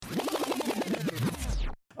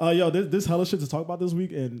This hella shit to talk about this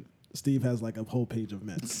week, and Steve has like a whole page of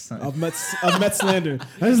Mets slander.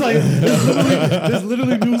 And it's like there's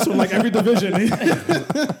literally news from like every division,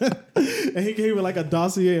 and he gave it like a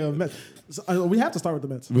dossier of Mets. So, we have to start with the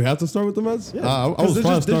Mets. We have to start with the Mets. Yeah. I was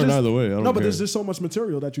fine starting either way. But there's just so much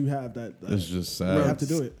material that you have that it's just sad. You have to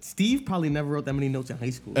do it. Steve probably never wrote that many notes in high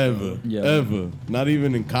school. Ever. Not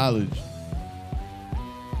even in college.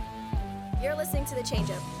 You're listening to The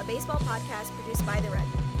Change-Up, a baseball podcast produced by The Red.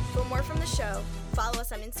 For more from the show, follow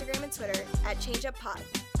us on Instagram and Twitter at ChangeUpPod.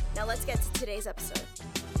 Now let's get to today's episode.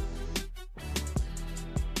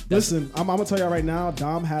 Listen, I'm gonna tell y'all right now,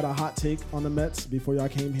 Dom had a hot take on the Mets before y'all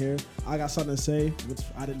came here. I got something to say, which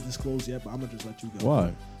I didn't disclose yet, but I'm gonna just let you go.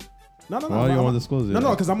 Why? No. Why you don't want to disclose it? No,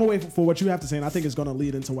 because I'm gonna wait for what you have to say, and I think it's gonna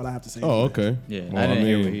lead into what I have to say. Oh, okay. Yeah, well, I didn't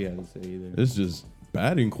hear what he had to say either. It's just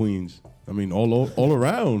bad in Queens. I mean, all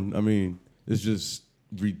around. I mean, it's just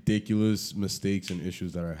ridiculous mistakes and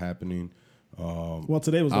issues that are happening. Well,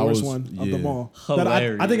 today was the worst one of them all.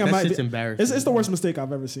 Hilarious. I think That shit's embarrassing. It's the worst mistake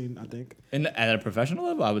I've ever seen, I think. And at a professional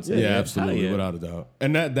level, I would say. Yeah, absolutely, without a doubt.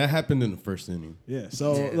 And that happened in the first inning. Yeah,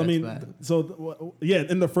 so, Yeah, I mean, bad.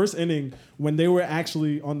 in the first inning, when they were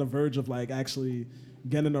actually on the verge of, like, actually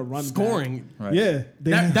getting a run Scoring. back. Right. Yeah.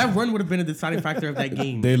 That run would have been a deciding factor of that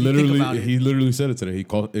game. They If you think about it. he literally said it today.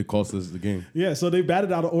 It cost us the game. Yeah, so they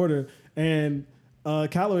batted out of order, and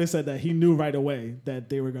Callaway said that he knew right away that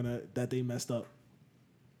they messed up.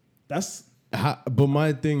 But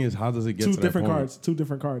my thing is, how does it get to that point? Two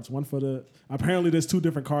different cards. One for the. Apparently, there's two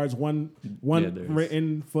different cards. One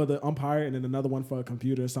written for the umpire, and then another one for a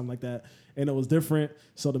computer or something like that. And it was different.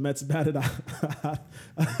 So the Mets batted out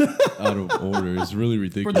Out of order. It's really For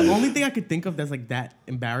ridiculous. the only thing I could think of that's like that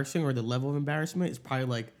embarrassing, or the level of embarrassment, is probably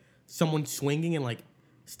like someone swinging and like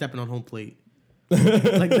stepping on home plate.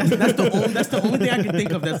 Like that's the only thing I can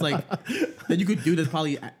think of that's like that you could do that's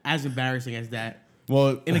probably as embarrassing as that.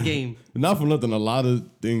 Well, in a game. Not for nothing, a lot of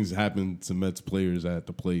things happen to Mets players at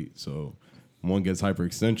the plate. So one gets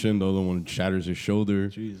hyperextension, the other one shatters his shoulder.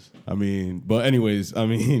 Jeez. I mean, but anyways,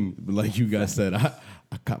 like you guys said, I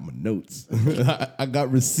got my notes. I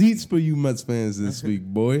got receipts for you Mets fans this week,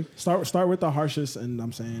 boy. Start with the harshest, and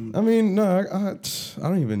I'm saying. I mean, no, I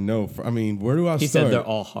don't even know. Where do I start? He said they're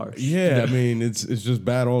all harsh. Yeah, I mean, it's just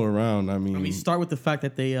bad all around. I mean, Start with the fact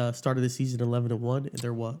that they started the season 11-1, and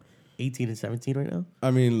they're what? 18-17 right now. I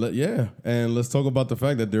mean, yeah, and let's talk about the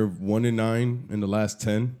fact that they're 1-9 in the last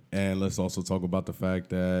 10, and let's also talk about the fact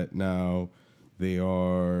that now they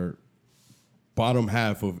are bottom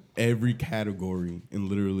half of every category in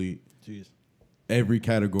literally every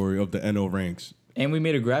category of the NL ranks. And we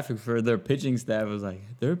made a graphic for their pitching staff. It was like,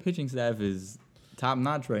 their pitching staff is top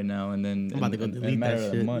notch right now, and then I'm about to go in a delete matter that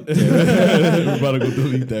of a shit. month, We're about to go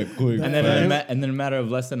delete that quick. and then in a matter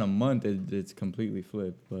of less than a month, it's completely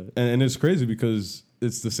flipped. But And it's crazy because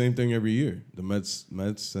it's the same thing every year. The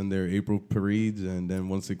Mets and their April parades, and then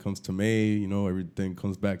once it comes to May, everything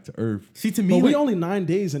comes back to earth. See, to me, But we only 9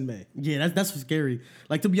 days in May. Yeah, that's what's scary.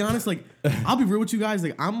 Like, to be honest, like, I'll be real with you guys.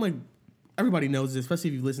 Like, I'm like, everybody knows this, especially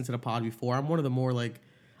if you've listened to the pod before. I'm one of the more like,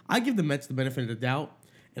 I give the Mets the benefit of the doubt.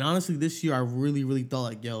 And honestly, this year I really, really thought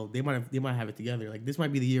like, yo, they might have it together. Like, this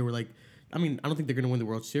might be the year where like, I mean, I don't think they're gonna win the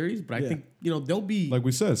World Series, but I think they'll be like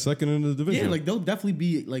we said, second in the division. Yeah, like they'll definitely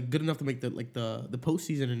be like good enough to make the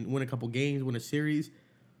postseason and win a couple games, win a series.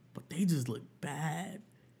 But they just look bad.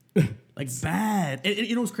 Like bad. And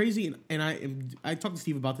you know what's crazy? And I talk to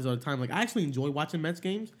Steve about this all the time. Like, I actually enjoy watching Mets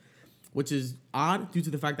games, which is odd due to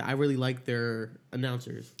the fact that I really like their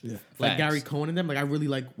announcers. Yeah. Like Facts. Gary Cohen and them. Like, I really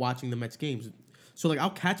like watching the Mets games. So like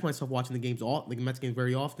I'll catch myself watching the games Mets games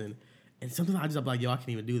very often. And sometimes I just I'm like, yo, I can't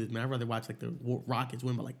even do this, man. I'd rather watch like the Rockets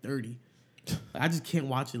win by like 30. Like, I just can't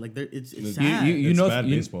watch it. Like, it's sad. you It's know bad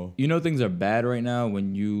baseball. You know things are bad right now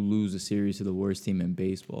when you lose a series to the worst team in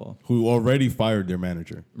baseball. Who already fired their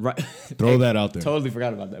manager. Right. Throw that out there. Totally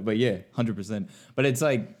forgot about that. But yeah, 100%. But it's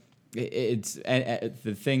like, it's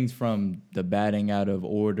the things from the batting out of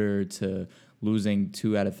order to losing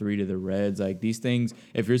 2 out of 3 to the Reds. Like, these things,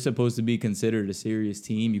 if you're supposed to be considered a serious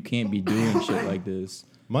team, you can't be doing shit like this.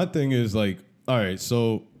 My thing is like, all right,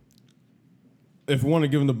 so if we want to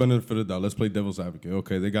give them the benefit of the doubt, let's play devil's advocate.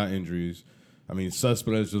 Okay, they got injuries. I mean,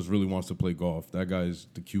 Cespedes just really wants to play golf. That guy's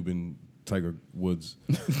the Cuban Tiger Woods.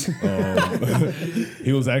 He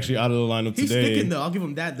was actually out of the lineup He's today. sticking though. I'll give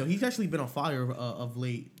him that though. He's actually been on fire of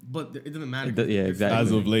late, but it doesn't matter. Yeah, exactly.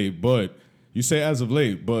 As of late, but you say as of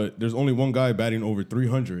late, but there's only one guy batting over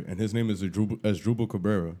 300, and his name is Asdrubal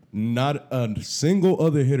Cabrera. Not a single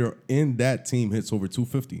other hitter in that team hits over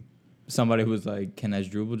 250. somebody who was like, can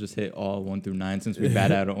Asdrubal just hit all 1 through 9 since we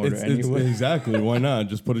bat out of order anyway? Exactly. Why not?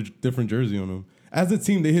 Just put a different jersey on them. As a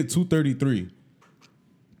team, they hit 233.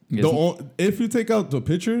 If you take out the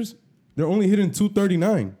pitchers, they're only hitting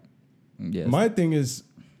 239. Yes. My thing is,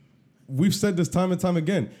 we've said this time and time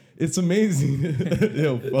again. It's amazing.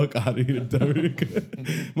 Yo, fuck out of here,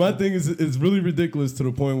 Derek. My thing is, it's really ridiculous to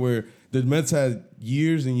the point where the Mets had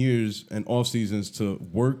years and years and off seasons to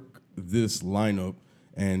work this lineup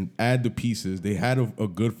and add the pieces. They had a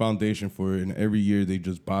good foundation for it, and every year they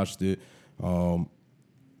just botched it.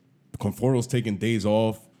 Conforto's taking days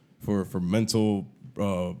off for mental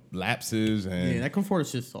lapses, and that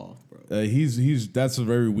Conforto's just soft, bro. That's a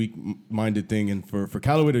very weak-minded thing, and for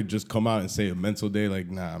Callaway to just come out and say a mental day, like,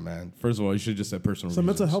 nah, man. First of all, you should just say personal reasons.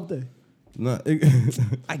 It's a mental health day. Nah,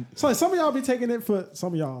 So some of y'all be taking it for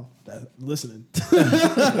some of y'all that listening.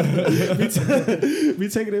 be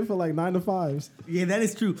taking it for like 9 to 5s. Yeah, that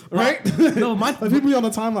is true, right? No, like people be on the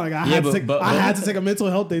timeline. Like, I had to take a mental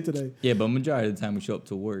health day today. Yeah, but majority of the time we show up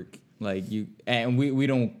to work. Like we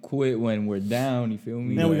don't quit when we're down. You feel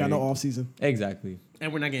me? And we got no off season. Exactly.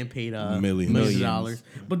 And we're not getting paid millions of dollars.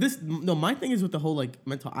 But my thing is with the whole like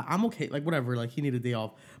mental. I'm okay, like whatever. Like he need a day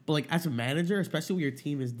off. But like as a manager, especially when your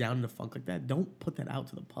team is down in the funk like that, don't put that out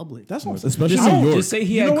to the public. That's what I'm saying. Especially in New York. Just say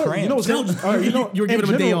he had cramps. You're giving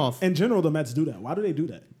him a day off. In general, the Mets do that. Why do they do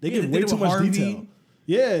that? They give way too much detail.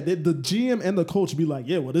 Yeah, the GM and the coach be like,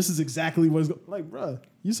 yeah, well, this is exactly what's like, bruh.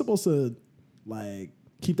 You're supposed to like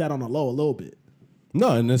keep that on the low a little bit. No,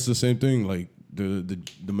 and it's the same thing. Like the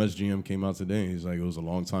Mets GM came out today. And he's like, it was a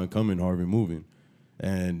long time coming, Harvey moving,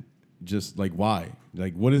 and just like why?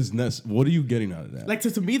 Like what is next? What are you getting out of that? Like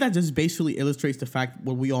to me, that just basically illustrates the fact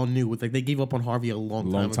what we all knew with like they gave up on Harvey a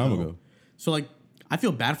long time ago. So like I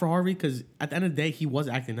feel bad for Harvey because at the end of the day, he was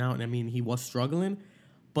acting out, and I mean he was struggling,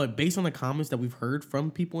 but based on the comments that we've heard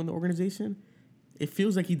from people in the organization, it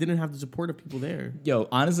feels like he didn't have the support of people there. Yo,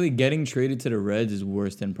 honestly, getting traded to the Reds is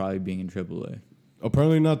worse than probably being in AAA.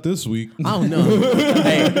 Apparently not this week. I don't know.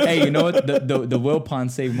 hey, you know what? The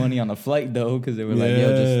Wilpon saved money on the flight though, because they were like,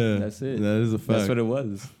 "Yo, that's it." That is a fact. That's what it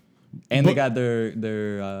was. And they got their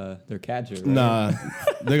catcher. Right? Nah,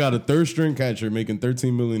 they got a third string catcher making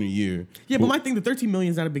 $13 million a year. Yeah, but my thing, the $13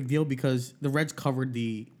 million is not a big deal because the Reds covered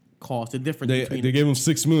the cost, the difference. They gave him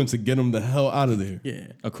 $6 million to get him the hell out of there.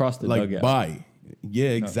 Yeah, across the like dugout. Bye. Yeah,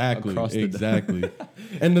 exactly. Exactly.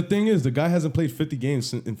 And the thing is, the guy hasn't played 50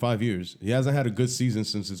 games in 5 years. He hasn't had a good season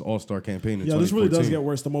since his All-Star campaign in 2014. This really does get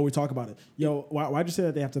worse the more we talk about it. Yo, why'd you say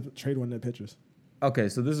that they have to trade one of their pitchers? Okay,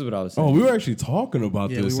 so this is what I was saying. Oh, we were actually talking about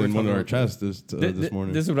this in one of our chats this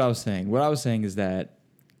morning. This is what I was saying. What I was saying is that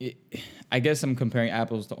I guess I'm comparing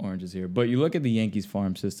apples to oranges here, but you look at the Yankees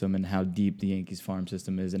farm system and how deep the Yankees farm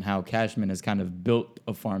system is and how Cashman has kind of built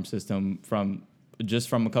a farm system from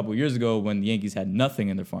a couple years ago when the Yankees had nothing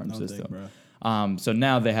in their farm system. So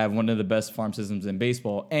now they have one of the best farm systems in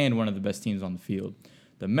baseball and one of the best teams on the field.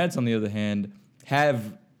 The Mets, on the other hand,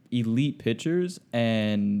 have elite pitchers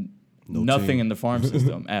and nothing in the farm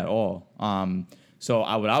system at all. So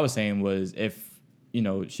what I was saying was if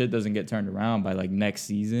shit doesn't get turned around by like next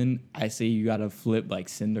season, I say you got to flip like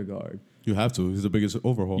Syndergaard. You have to. He's the biggest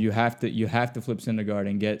overhaul. You have to flip Syndergaard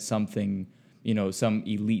and get something. Some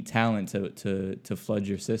elite talent to flood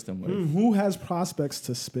your system with. Who has prospects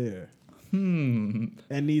to spare? And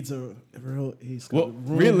needs a real.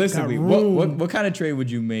 Realistically, what kind of trade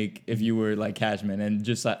would you make if you were like Cashman and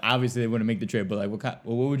just like obviously they wouldn't make the trade, but like what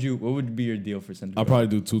would be your deal for Syndergaard? I'll probably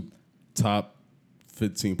do 2 top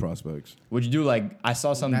 15 prospects. Would you do like I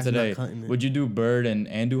saw something today? Would you do Bird and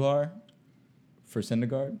Andujar for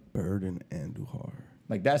Syndergaard? Bird and Andujar.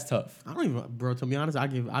 Like that's tough. I don't even, bro. To be honest,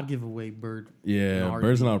 I'd give away Bird. Yeah,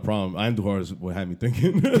 Bird's not a problem. Andujar is what had me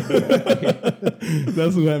thinking.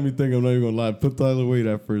 That's what had me thinking. I'm not even gonna lie. Put Tyler Wade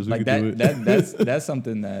at first. Like that's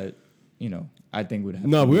something that I think would happen.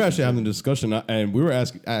 No, we were actually having a discussion, and we were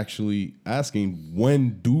asking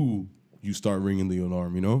when do you start ringing the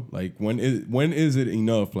alarm? Like when is it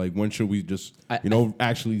enough? Like when should we just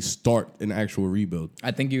actually start an actual rebuild?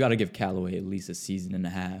 I think you got to give Callaway at least a season and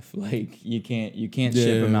a half. Like you can't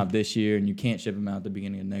ship him out this year, and you can't ship him out at the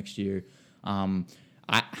beginning of next year.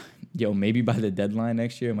 Maybe by the deadline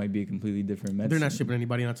next year, it might be a completely different Mets. They're not shipping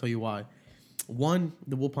anybody, and I'll tell you why. One,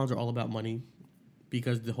 the Wilpons are all about money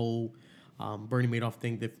because the whole Bernie Madoff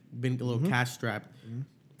thing, they've been a little cash strapped. Mm-hmm.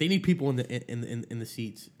 They need people in the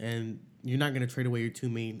seats, and you're not going to trade away your 2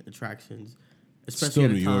 main attractions, especially still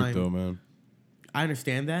at a New time. York, though, man. I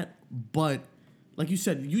understand that, but like you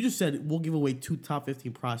just said we'll give away 2 top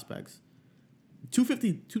 15 prospects. 2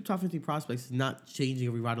 top 15 prospects is not changing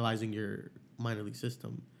or revitalizing your minor league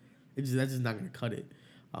system. That's just not going to cut it.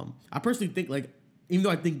 I personally think like even though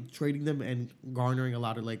I think trading them and garnering a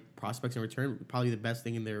lot of like prospects in return would probably the best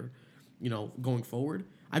thing in their, going forward.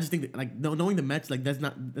 I just think that like knowing the Mets, like that's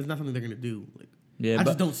not something they're gonna do. Like I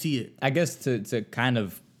just don't see it. I guess to kind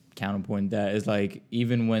of counterpoint that is like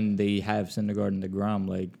even when they have Syndergaard and DeGrom,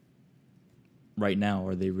 like right now,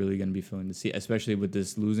 are they really going to be filling the seat, especially with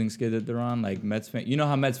this losing skid that they're on? Like Mets fans, you know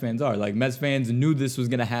how Mets fans are. Like Mets fans knew this was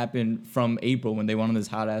going to happen from April when they went on this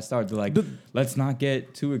hot ass start. They're like, let's not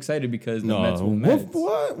get too excited because the Mets will Mets.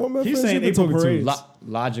 What Mets He's fans saying you been April talking to? parades.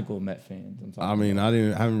 Logical Met fans. I mean, I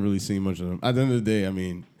haven't really seen much of them. At the end of the day, I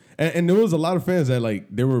mean, and there was a lot of fans that like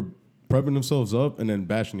they were prepping themselves up and then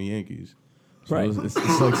bashing the Yankees. So Right. it's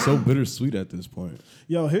like so bittersweet at this point.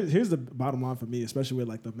 Yo, here's the bottom line for me, especially with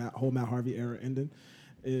like the whole Matt Harvey era ending,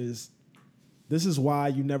 is this is why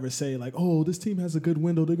you never say like, oh, this team has a good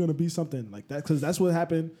window, they're gonna be something like that, because that's what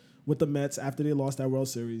happened with the Mets after they lost that World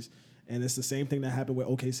Series, and it's the same thing that happened with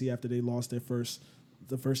OKC after they lost the first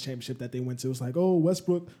championship that they went to. It's like, oh,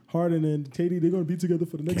 Westbrook, Harden, and KD, they're gonna be together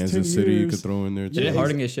for the next 10 years. Kansas City you could throw in there too. Did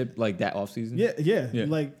Harden get shipped like that offseason? Yeah.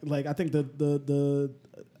 Like I think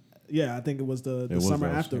I think it was the summer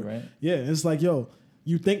after. right? Yeah, it's like, yo,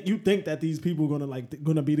 you think that these people are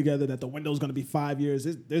gonna be together, that the window's gonna be 5 years.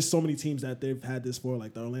 There's so many teams that they've had this for,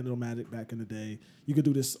 like the Orlando Magic back in the day. You could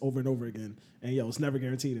do this over and over again, and yo, it's never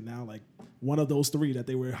guaranteed. And now, like one of those three that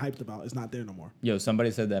they were hyped about is not there no more. Yo, somebody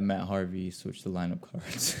said that Matt Harvey switched the lineup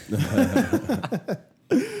cards.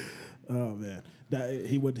 Oh man, that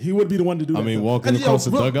he would be the one to do that. I mean, though. walking And, across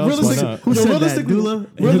the dugouts, why not? Who said that, Dula?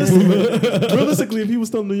 Realistically, if he was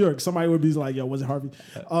still in New York, somebody would be like, yo, was it Harvey?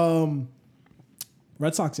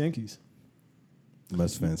 Red Sox Yankees.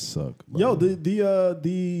 Mets fans suck. Yo,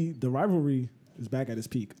 the rivalry is back at its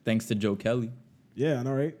peak. Thanks to Joe Kelly. Yeah, I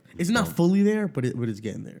know, right? It's not fully there, but it's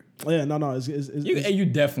getting there. Yeah, no, it's You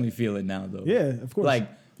definitely feel it now, though. yeah, of course.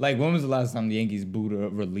 Like when was the last time the Yankees booed a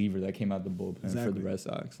reliever that came out the bullpen for Exactly. the Red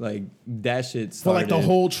Sox? Like that shit for started. like the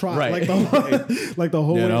whole trot, Right. like the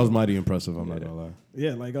whole. Yeah, way. that was mighty impressive. I'm not gonna lie.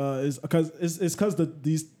 Yeah, like it's because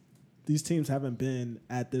these teams haven't been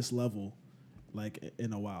at this level like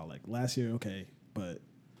in a while. Like last year, okay, but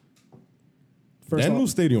That new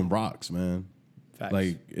stadium rocks, man. Facts.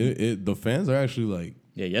 Like the fans are actually like.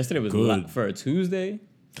 Yeah, yesterday was Good. for a Tuesday.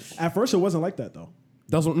 at first it wasn't like that though.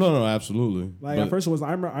 That's what. No, absolutely. Like But at first it was.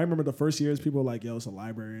 I remember the first years people were like, yo, it's a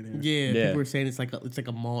library in here. Yeah, Yeah. people were saying it's like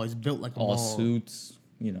a mall. It's built like a All mall. suits.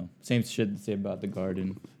 Same shit to say about the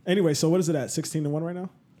Garden Anyway, so what is it at? 16-1 right now?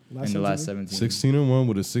 in the last 17. 16-1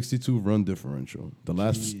 with a 62 run differential. The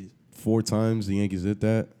last Jeez. 4 times the Yankees did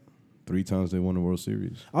that, 3 times they won the World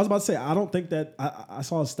Series. I was about to say, I don't think that I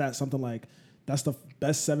saw a stat something like that's the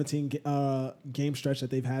best 17 game stretch that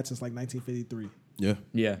they've had since like 1953. Yeah,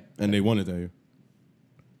 Yeah, and they won it that year.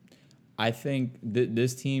 I think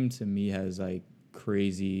this team to me has like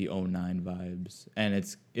crazy 09 vibes, and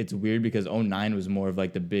it's weird because 09 was more of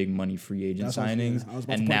like the big money free agent That's what I was signings, thinking. I was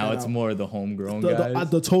about to and point now that it's out. more of the homegrown guys.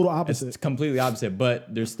 The total opposite. It's completely opposite,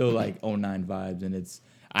 but there's still like 09 vibes, and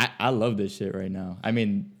I love this shit right now. I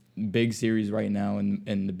mean, big series right now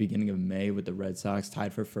in the beginning of May with the Red Sox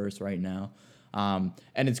tied for first right now, and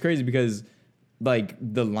it's crazy because like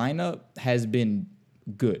the lineup has been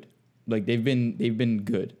good. Like they've been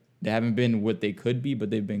good. They haven't been what they could be,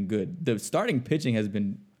 but they've been good. The starting pitching has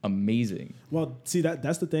been amazing. Well, see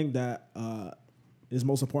that's the thing that is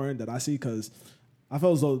most important that I see, because I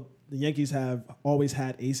feel as though the Yankees have always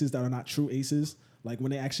had aces that are not true aces. Like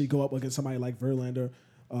when they actually go up against somebody like Verlander,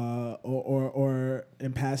 or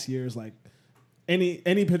in past years, like any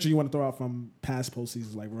pitcher you want to throw out from past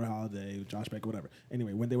postseasons, like Roy Halladay, Josh Beck, whatever.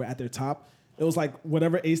 Anyway, when they were at their top, it was like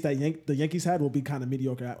whatever ace that the Yankees had will be kind of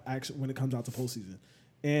mediocre actually when it comes out to postseason.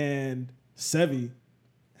 And Sevy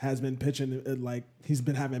has been pitching like he's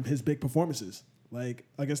been having his big performances, like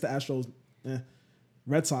against the Astros,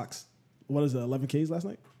 Red Sox. What is it? 11 Ks last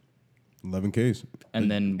night. 11 Ks,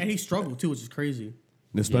 And then And he struggled too, which is crazy.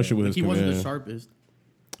 especially with Like his he wasn't the command. sharpest.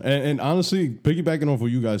 And honestly, piggybacking off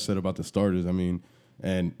what you guys said about the starters, I mean,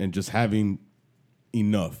 and just having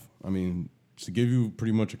enough. I mean, to give you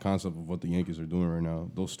pretty much a concept of what the Yankees are doing right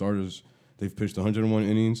now, those starters, they've pitched 101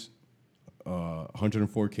 innings,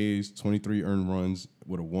 104 Ks, 23 earned runs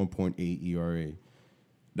with a 1.8 ERA.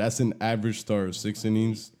 That's an average start of 6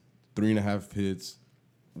 innings, 3.5 hits,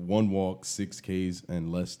 1 walk, 6 Ks,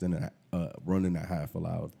 and less than a run and a half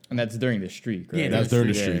allowed. and that's during the streak, right? Yeah, That's during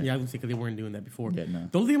the streak. Yeah, I was gonna say because they weren't doing that before. Yeah, no.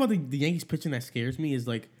 The only thing about the Yankees pitching that scares me is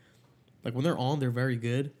like when they're on, they're very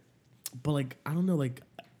good, but like I don't know, like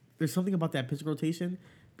there's something about that pitching rotation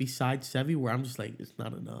besides Sevy where I'm just like it's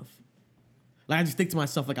not enough. Like I just think to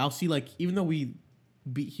myself, like I'll see, like even though we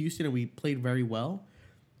beat Houston and we played very well,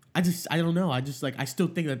 I don't know. I still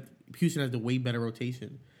think that Houston has the way better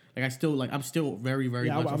rotation. Like I'm still very much.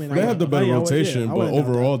 They have the better rotation, but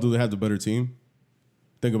overall, do they have the better team?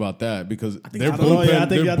 Think about that because their bullpen. I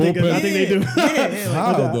think they do.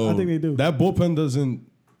 How though? I think they do. That bullpen doesn't.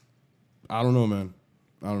 I don't know, man.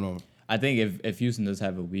 I don't know. I think if Houston does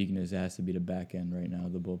have a weakness, it has to be the back end right now,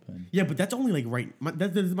 the bullpen. Yeah, but that's only like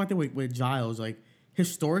that's my thing with Giles. Like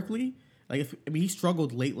historically, like he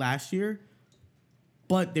struggled late last year,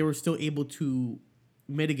 but they were still able to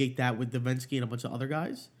mitigate that with Davinsky and a bunch of other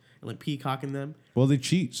guys and like Peacock and them. Well, they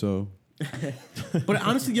cheat, so. But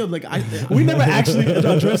honestly, yo, like we never actually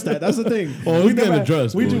addressed that. That's the thing. Oh, we never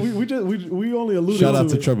addressed. We only alluded. Shout out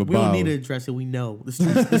to it. Trevor We don't Bauer. need to address it. We know the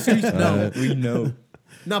streets know. We know.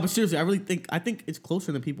 No, but seriously, I think it's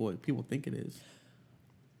closer than people think it is.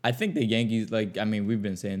 I think the Yankees, we've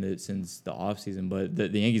been saying that since the offseason, but the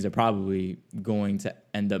Yankees are probably going to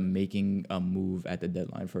end up making a move at the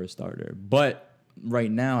deadline for a starter. But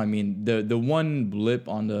right now, I mean, the one blip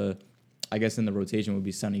on the, I guess in the rotation would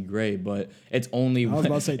be Sonny Gray, but it's only. I was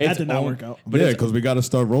about to say that did not work out. But yeah, because we got to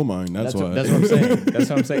start Romine. That's why. That's what I'm saying. That's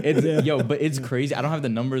what I'm saying. It's, Yo, but it's crazy. I don't have the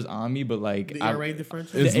numbers on me, but like The ERA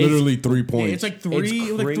differential. It's literally 3 points. Yeah, it's like three.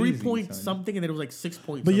 It was like 3 crazy, point son. something, and then it was like 6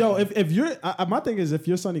 points. But yo, something. if you're, my thing is, if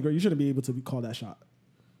you're Sonny Gray, you shouldn't be able to call that shot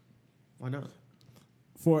Why not?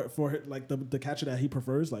 for like the catcher that he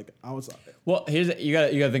prefers. Like I was. Well, you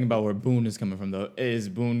gotta think about where Boone is coming from though. Is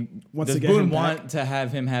Boone Wants does to get Boone him want back? to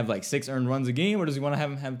have him have like 6 earned runs a game, or does he want to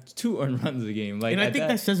have him have 2 earned runs a game? Like, And I think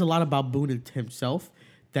that says a lot about Boone and himself.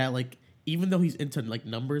 That like even though he's into like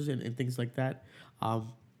numbers and things like that, I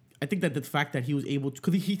think that the fact that he was able to,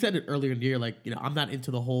 because he said it earlier in the year, like I'm not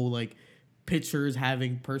into the whole like pitchers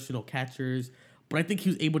having personal catchers. But I think he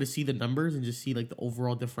was able to see the numbers and just see like the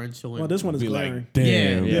overall differential. Well, this one is be glaring. like,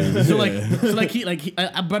 damn. Yeah. So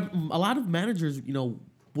but a lot of managers,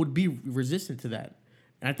 would be resistant to that.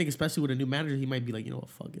 And I think especially with a new manager, he might be like,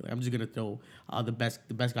 fuck it, like, I'm just gonna throw the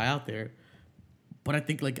best guy out there. But I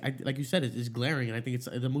think like you said, it's glaring, and I think it's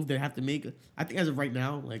the move they have to make. I think as of right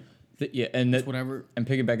now, like. And Whatever. And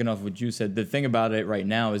piggybacking off what you said, the thing about it right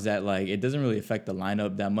now is that like it doesn't really affect the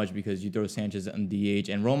lineup that much because you throw Sanchez on DH,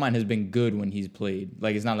 and Romine has been good when he's played.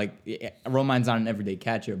 Like it's not like Romine's not an everyday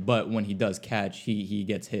catcher, but when he does catch, he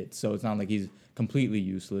gets hit. So it's not like he's completely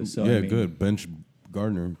useless. So Yeah, I mean, good. Bench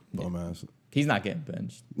Gardner, bum ass. He's not getting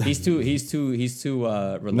benched. He's too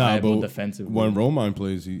reliable defensively. When Romine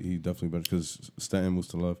plays, he definitely bench because Stanton moves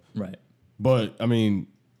to left. Right. But I mean,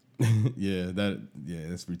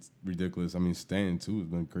 that's ridiculous. I mean, Stanton too has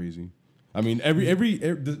been crazy. I mean, every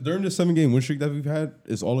during the 7-game win streak that we've had,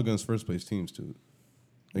 it's all against first place teams too.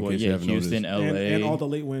 In case you haven't Houston, noticed. LA, and all the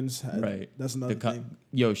late wins. right. That's another thing.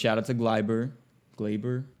 Yo, shout out to Glaber.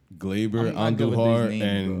 Glaber, I'm not good with Andujar, these names,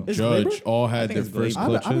 and bro. Is Judge Glaber? all I had think their it's first Glaber.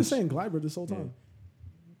 clutches. I've been saying Gleiber this whole time.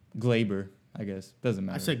 Glaber, I guess. Doesn't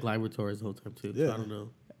matter. I said Gleyber Torres the whole time too. Yeah. So I don't know.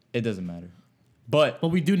 It doesn't matter. But But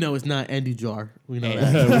we do know it's not Andy Jar. We know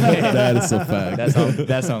that. That is a fact.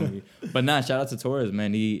 that's on me. But shout out to Torres,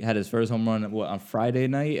 man. He had his first home run on Friday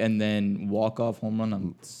night, and then walk-off home run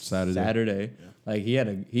on Saturday. Yeah. Like he had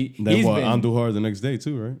Then he's what? been, Andujar the next day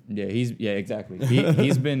too, right? Yeah, exactly.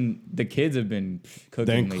 He's been, the kids have been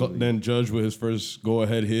cooking lately. Then Judge with his first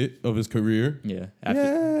go-ahead hit of his career. Yeah.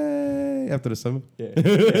 After the 7th.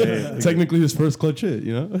 Yeah. Technically his first clutch hit,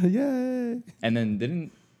 Yay. And then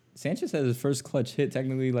didn't Sanchez had his first clutch hit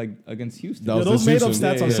technically like against Houston? That was Those this made up Houston.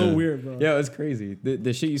 stats Yeah, are so yeah. weird, bro. Yeah, it's crazy.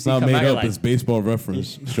 The shit you It's see not come made out, you're up. like, It's baseball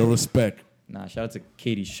reference. Show respect. shout out to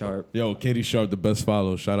Katie Sharp. Yo, Katie Sharp, the best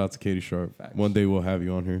follow. Shout out to Katie Sharp. Facts. One day we'll have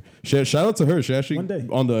you on here. Shout out to her. She actually One day.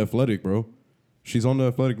 on the Athletic, bro. She's on the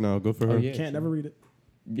Athletic now. Good for her. Oh, yeah. Can't never read it.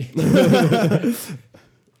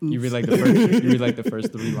 You read like the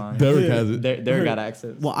first 3 lines. Derek has it. Derek got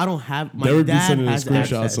access. Well, I don't have my Derek be dad sending has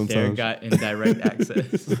screenshots access. sometimes. Derek got indirect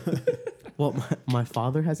access. Well, my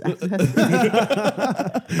father has access.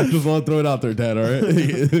 Just want to throw it out there, Dad, all right?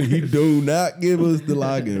 He do not give us the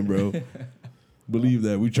login, bro. Believe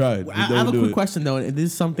that. We tried. I have a quick question though, and this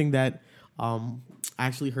is something that I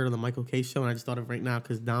actually heard on the Michael K show, and I just thought of right now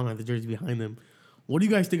because Dom had the jersey behind him. What do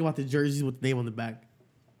you guys think about the jerseys with the name on the back?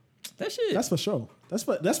 That shit. That's for sure. That's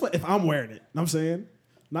what if I'm wearing it. Know what I'm saying,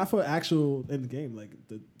 not for actual in the game. Like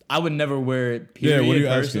I would never wear it. Yeah, Period, what are you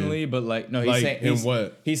personally, asking? but like no, he's Like, saying in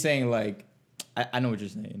what? He's saying like I know what you're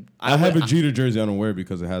saying. I have a Jeter jersey I don't wear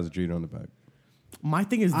because it has a Jeter on the back. My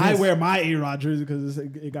thing is this. I wear my A-Rod jersey because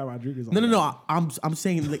it got Rodriguez on it. No. I'm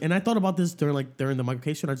saying, like, and I thought about this during the Michael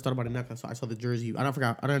K show. And I just thought about it now because I saw the jersey. I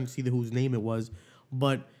didn't see whose name it was,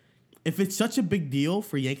 but if it's such a big deal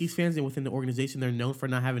for Yankees fans and within the organization, they're known for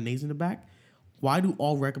not having names in the back. Why do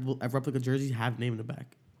all replica jerseys have name in the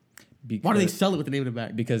back? Why do they sell it with the name in the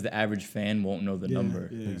back? Because the average fan won't know the number.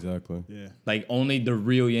 Yeah. Exactly. Yeah. Like only the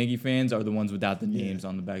real Yankee fans are the ones without the names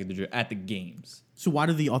on the back of the jersey at the games. So why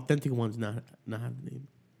do the authentic ones not have the name?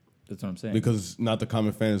 That's what I'm saying. Because not the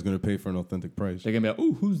common fan is going to pay for an authentic price. They're gonna be like,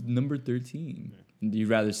 "Ooh, who's number 13?" And you'd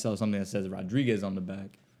rather sell something that says Rodriguez on the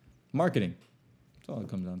back. Marketing. That's all it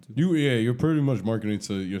comes down to. You're pretty much marketing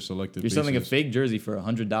to your selected. You're selling a bases. fake jersey for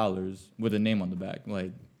 $100 with a name on the back.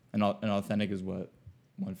 Like an authentic is what,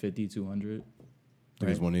 150, 200. I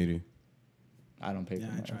think it's 180. I don't pay for Yeah,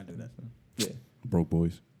 I that. try to do that. Yeah. Broke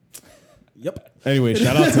boys. Yep. Anyway,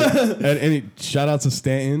 shout out to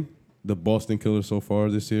Stanton, the Boston killer so far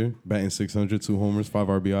this year, batting .600, 2 homers, 5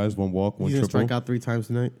 RBIs, 1 walk, 1 He's gonna triple, strike out 3 times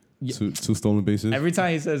tonight. two stolen bases. Every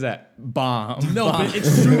time he says that, bomb. No, but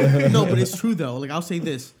it's true. No, but it's true though. Like I'll say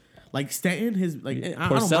this, like Stanton, his like I don't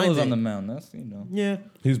mind Porcello's it. on the mound. That's Yeah,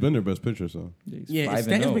 He's been their best pitcher, so yeah. 5-0.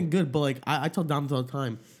 Stanton's been good, but like I tell Dom all the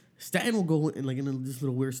time, Stanton will go in like in this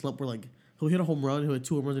little weird slump where like he'll hit a home run, he'll hit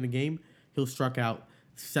 2 home runs in a game, he'll strike out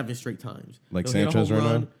 7 straight times. Like He'll hit a Sanchez home right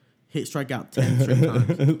run, now? Hit strike out 10 straight times.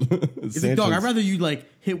 It's like, dog, I'd rather you like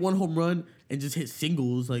hit 1 home run and just hit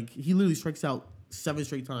singles. Like he literally strikes out 7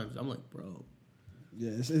 straight times. I'm like, bro.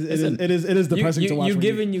 Yeah, it is depressing to watch. You when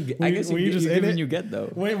give and you get. I guess when you just give in and it. you get though.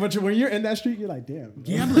 When you're in that street, you're like, damn.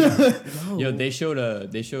 Yeah, I'm like, bro. Yo, they showed I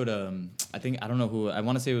think I don't know who, I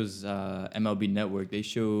want to say it was MLB Network. They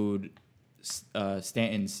showed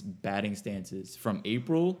Stanton's batting stances from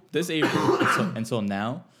this April until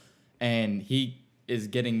now, and he is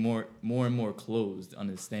getting more and more closed on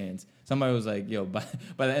his stance. Somebody was like, "Yo, by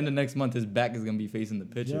the end of next month, his back is gonna be facing the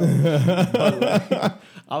pitcher."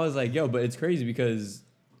 I was like, "Yo," but it's crazy because,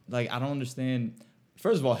 like, I don't understand.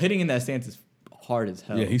 First of all, hitting in that stance is hard as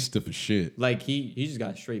hell. yeah, he's stiff as shit. Like he just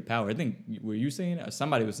got straight power. I think were you saying it? Or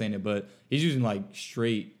somebody was saying it, but he's using like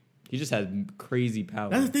straight. He just has crazy power.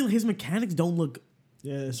 That's the thing. Like, his mechanics don't look.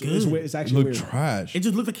 Yeah, it's Good. weird. It's actually Look weird. trash. It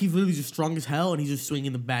just looks like he's literally just strong as hell, and he's just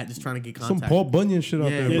swinging the bat, just trying to get Some contact. Paul Bunyan shit out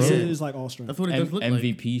Yeah, there, It's, bro. it's like all strength. That's what it does look like.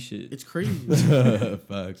 MVP shit. It's crazy.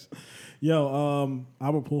 Facts. Yo,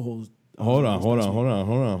 Albert Pujols. Hold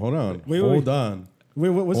on. Wait. Hold on. Wait,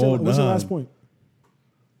 what's your last point?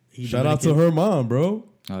 He Shout out to Dominican. her mom, bro.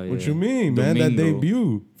 Oh, What yeah. you mean, man? That Domingo.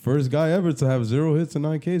 debut. First guy ever to have 0 hits and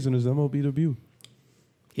 9 Ks in his MLB debut.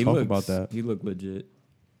 Talk about that. He looked legit.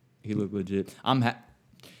 The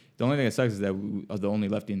only thing that sucks is that we are the only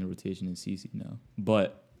lefty in the rotation in CC now.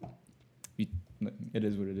 But it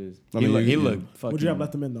is what it is. I mean, He yeah. looked fucking. Would you have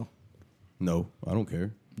left him in though? No, I don't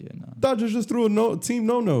care. Yeah, nah. Dodgers just threw a team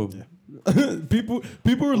no. Yeah. people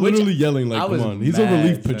were literally yelling I like, was "Come on, he's a mad,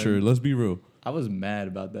 relief pitcher." son. Let's be real. I was mad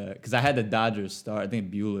about that because I had the Dodgers start. I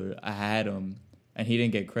think Bueller. I had him, and he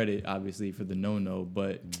didn't get credit obviously for the no.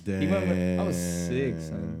 But he went I was sick,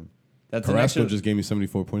 son. That's an Carrasco extra. just gave me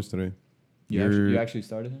 74 points today. You actually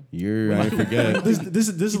started him. I forget. This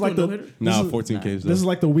is like doing the no-hitter? Nah, this is- 14 Ks. This is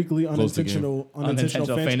like the weekly Close the unintentional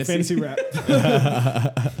Unintentional fantasy fantasy. rap.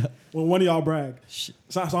 When one of y'all brag. So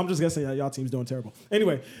I'm just guessing y'all team's doing terrible.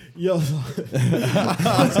 Anyway, yo.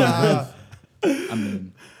 I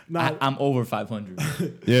mean, Nah, I'm over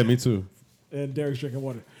 500. Yeah, me too. and Derek's drinking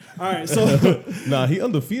water. All right, so Nah, he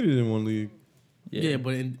undefeated in one league. Yeah,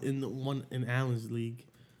 but in Allen's league,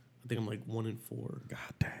 I think I'm like 1-4. God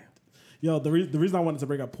damn. yo, the reason I wanted to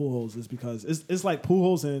bring up Pujols is because it's like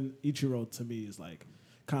Pujols and Ichiro to me is like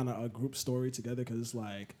kind of a group story together because it's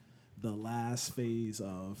like the last phase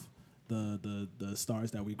of the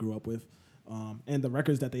stars that we grew up with, and the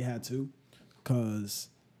records that they had too. Because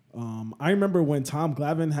I remember when Tom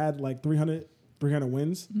Glavine had like 300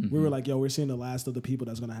 wins, we were like, yo, we're seeing the last of the people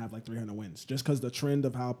that's gonna have like 300 wins, just because the trend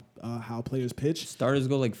of how players pitch. Starters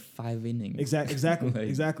go like 5 innings. Exactly. Like-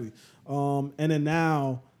 Exactly. And then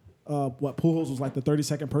now, what Pujols was like the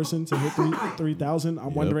 32nd person to hit 3,000.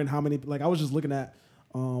 I'm wondering how many. Like I was just looking at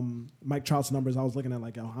Mike Trout's numbers. I was looking at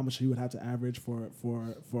like how much he would have to average for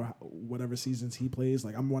whatever seasons he plays.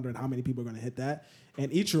 Like I'm wondering how many people are going to hit that. And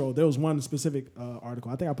Ichiro, there was one specific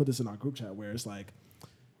article. I think I put this in our group chat where it's like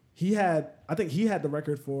I think he had the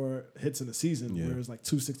record for hits in the season where it was like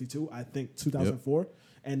 262. I think 2004,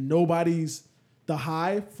 and nobody's. The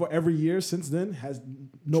high for every year since then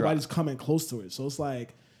nobody's coming close to it. So it's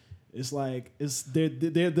like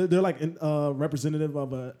they're like representative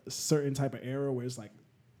of a certain type of era where it's like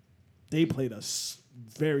they played a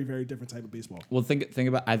very, very different type of baseball. Well, think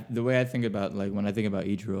about the way I think about, like, when I think about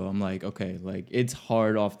Ichiro, I'm like, okay, like it's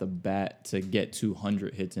hard off the bat to get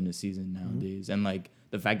 200 hits in a season nowadays, and like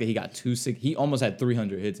the fact that he got he almost had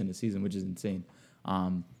 300 hits in a season, which is insane.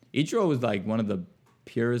 Ichiro was like one of the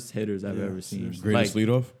purest hitters I've ever seen. Greatest like,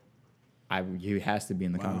 leadoff? He has to be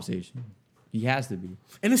in the conversation. He has to be.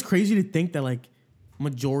 And it's crazy to think that like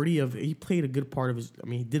majority of he played a good part of his. I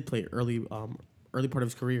mean, he did play early part of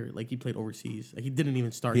his career. Like he played overseas. Like he didn't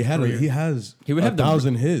even start. He has He would have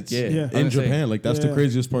 1,000 hits Yeah. in Japan. Like that's the Yeah.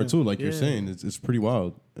 craziest part too. Like you're Yeah. saying, it's pretty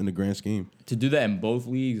wild in the grand scheme. To do that in both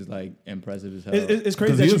leagues, like impressive as hell. It's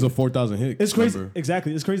crazy Because that he you, is a 4,000 hit. it's crazy. number.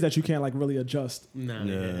 Exactly. It's crazy that you can't like really adjust Nah,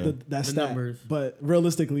 Yeah. yeah. that The stat. numbers. But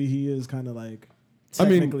realistically, he is kind of like I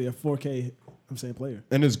mean- technically a 4K. I'm saying player.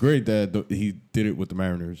 And it's great that he did it with the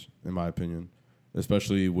Mariners, in my opinion,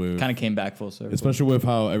 especially with Kind of came back full circle. especially with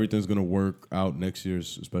how everything's gonna work out next year,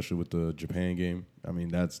 especially with the Japan game. I mean,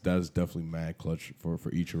 that's definitely mad clutch for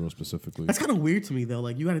Ichiro specifically. That's kind of weird to me though.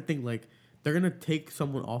 Like you got to think like they're gonna take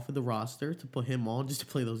someone off of the roster to put him on just to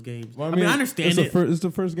play those games. Well, I mean, I understand it. It's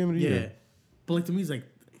the first game of the Yeah, year. but like to me, it's like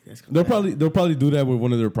that's kinda They'll bad. probably do that with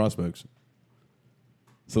one of their prospects,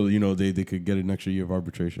 so they could get an extra year of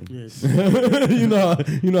arbitration. Yes. you know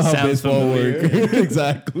how Sounds baseball familiar. works.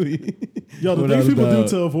 Exactly. Yo, the Without things a people do doubt.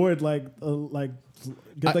 to avoid like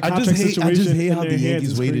get the I contract just situation. hate in how their the hands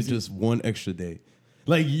Yankees is waited crazy. just one extra day.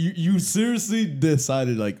 Like you seriously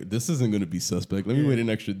decided like this isn't gonna be suspect. Let me wait an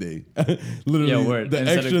extra day. Literally, Yeah, word. the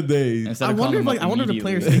Instead of- extra day. Instead I of wonder calling if him like up I wonder if the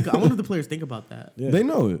players immediately. think I wonder if the players think about that. Yeah. They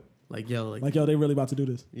know it. Like yo, Like yo, they really about to do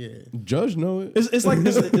this. yeah. Judge know it. It's like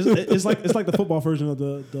it's like the football version of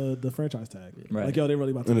the franchise tag. Right. Like yo, they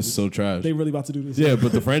really about to. And do it's this. so trash. They really about to do this. Yeah,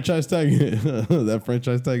 but the franchise tag, that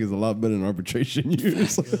franchise tag is a lot better than arbitration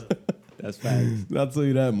years. That's facts. I'll tell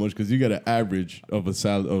you that much because you got an average of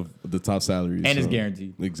of the top salaries, And it's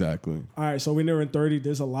guaranteed. Exactly. All right, so we're nearing 30.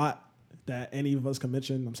 There's a lot that any of us can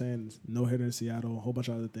mention. I'm saying no hitter in Seattle, a whole bunch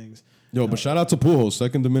of other things. Yo, but shout out to Pujols,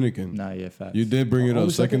 second Dominican. Nah, yeah, facts. You did bring it Only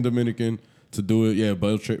up, second second? Dominican to do it. Yeah,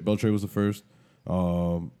 Beltre was the first,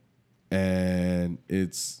 and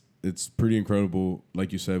it's pretty incredible.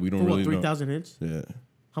 Like you said, we don't For what really 3,000 hits? know. Yeah,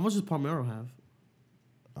 How much does Palmeiro have?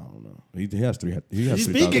 I don't know. He has three. He has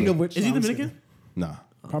Speaking 3,000. of which, Is he I'm Dominican? Nah,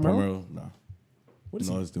 Palmeiro? Nah. What is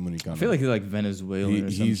No, he? it's Dominican. I feel like he's like Venezuelan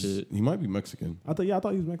or some shit. he might be Mexican. I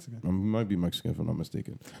thought he was Mexican. He might be Mexican if I'm not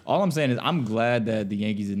mistaken. All I'm saying is I'm glad that the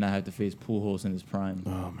Yankees did not have to face Pujols in his prime.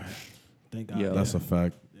 Oh man, Thank God. Yo. that's a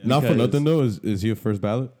fact. Not for Because- nothing though. Is he a first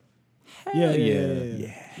ballot? Yeah,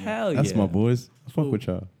 Hell That's yeah. my boys. I fuck with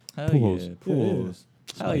y'all. Hell Pujols. yeah. Pujols.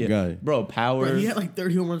 Hell my yeah. guy. Bro, power. Bro, he had like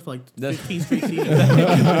 30 home runs for like That's- 15 straight seasons. He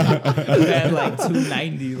had like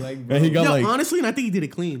 290. Like, bro. And he got Yo, like honestly, and I think he did it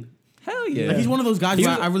clean. Hell yeah. Like he's one of those guys He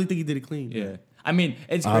where was- I really think he did it clean. Yeah. I mean,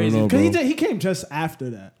 it's I don't crazy. know, Because bro. he came just after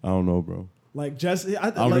that. I don't know, bro. Like just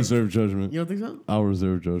I'll like, reserve judgment. You don't think so? I'll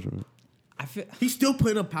reserve judgment. I feel, He's still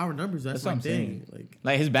putting up power numbers. That's, that's what my I'm thing. saying.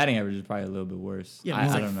 Like, His batting average is probably a little bit worse. Yeah, I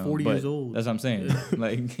he's like don't know. 40 but years old. That's what I'm saying.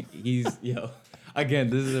 Like, he's, yo. Again,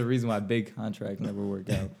 this is the reason why big contracts never work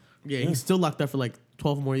out. yeah, he's still locked up for like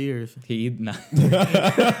 12 more years. He nah, Right,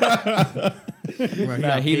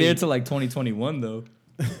 got he paid. there till like 2021 though.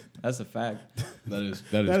 That's a fact. That is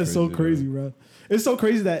that is so crazy, bro. It's so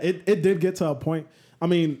crazy that it did get to a point. I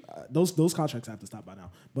mean, those contracts have to stop by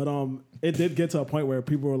now. But it did get to a point where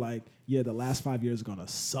people were like, "Yeah, the last 5 years are gonna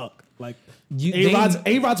suck." Like,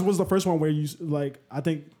 A-Rod's was the first one where you like. I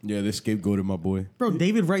think Yeah, they scapegoated my boy. Bro,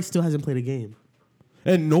 David Wright still hasn't played a game.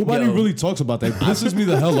 And nobody Yo. really talks about that. It pisses me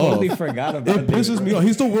the hell off. Totally forgot about It pisses me off.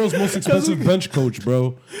 He's the world's most expensive bench coach,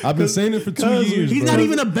 bro. I've been saying it for 2 years. He's bro. not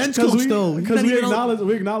even a bench coach though. He's because not we even on-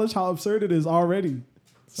 acknowledge how absurd it is already.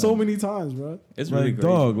 So many times, bro. It's really like crazy.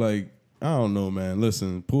 dog. Like I don't know, man.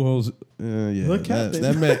 Listen, Pujols. Yeah, Look at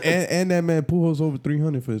that man and that man Pujols over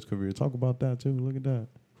 300 for his career. Talk about that too. Look at that.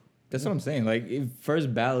 That's what I'm saying. Like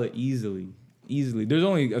first ballot easily. There's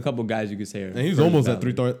only a couple guys you could say. Are And he's first almost at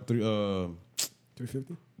ballot. 350.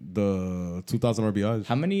 the 2,000 RBIs.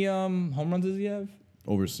 How many home runs does he have?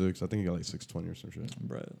 Over 6. I think he got like 620 or some shit.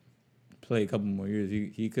 Bro, play a couple more years.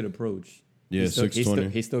 He could approach. Yeah, He 620.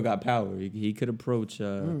 he still got power. He could approach.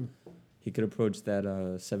 He could approach that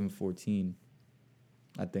 714.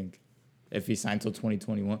 I think if he signed till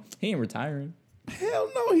 2021, he ain't retiring. Hell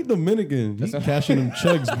no, he Dominican. He's That's cashing them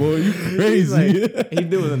checks, boy. You crazy. He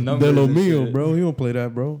doing the numbers. De lo and mio, shit. bro. He don't play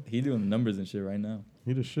that, bro. He doing the numbers and shit right now.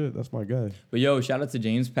 He the shit. That's my guy. But yo, shout out to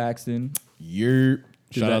James Paxton. Shout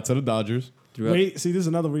that- out to the Dodgers. Wait, see, this is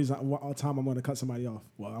another reason all time I'm going to cut somebody off.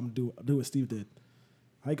 Well, I'm gonna do what Steve did.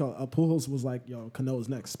 How you call it? Pujols was like, yo, Cano's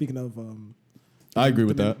next. Speaking of, I agree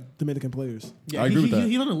with that. Dominican players. Yeah, I agree with that.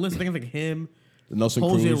 He's on the list. I think it's like him, Nelson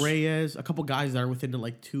Jose Cruz. Reyes, a couple guys that are within the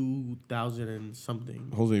like 2,000 and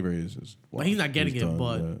something. Jose Reyes is. But he's not getting he's it,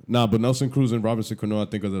 but- yeah. Nah, but Nelson Cruz and Robinson Cano, I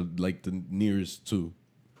think, are the nearest two,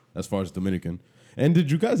 as far as Dominican. And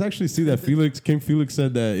did you guys actually see that King Felix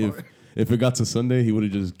said that if it got to Sunday, he would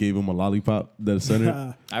have just gave him a lollipop that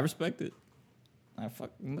center? I respect it.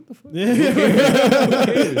 Fuck, what the fuck? Yeah.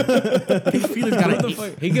 Felix got What the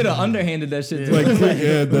fuck? He could have underhanded that shit. Too. Like,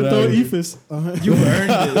 yeah, Throw Ephus. You earned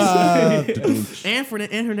this. and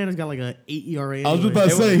Hernandez got like an 8 ERA. I was just about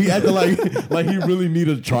to say, he acted like he really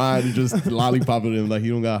needed to try to just lollipop it him. Like, he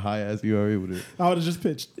don't got high ass ERA with it. I would have just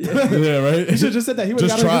pitched. Yeah, right? He should have just said that. He would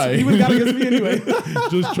Just have try. got against me anyway.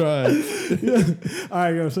 Just try. All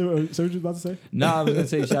right, yo. So what you about to say? No, I was gonna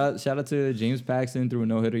say shout out to James Paxton, threw a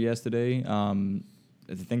no-hitter yesterday.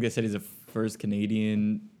 I think they said he's the first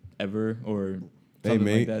Canadian ever or something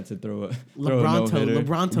like that to throw a no-hitter.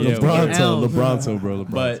 LeBronto, bro.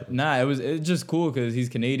 But it's just cool because he's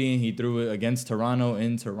Canadian. He threw it against Toronto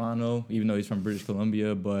in Toronto, even though he's from British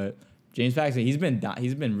Columbia. But James Paxton, he's been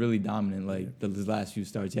really dominant. Like his last few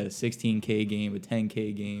starts, he had a 16K game, a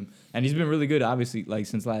 10K game, and he's been really good. Obviously, like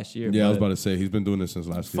since last year. Yeah, I was about to say he's been doing this since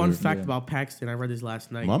last year. Fun fact about Paxton, I read this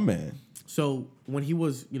last night. My man. So when he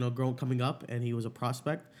was, coming up and he was a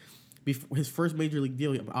prospect, before his first major league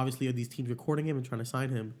deal, obviously these teams were courting him and trying to sign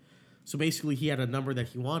him. So basically, he had a number that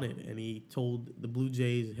he wanted, and he told the Blue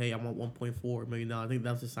Jays, "Hey, I want $1.4 million. I think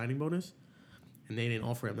that was his signing bonus," and they didn't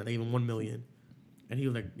offer him that. They gave him $1 million, and he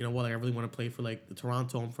was like, "You know what? I really want to play for like the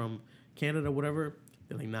Toronto. I'm from Canada, whatever."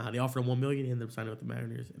 They're like, "Nah." They offered him $1 million. He ended up signing with the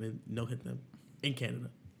Mariners, and then no-hit them in Canada.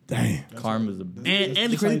 Damn. Karma's a bitch.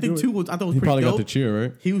 And the crazy thing too was I thought it was He pretty probably dope. got the cheer,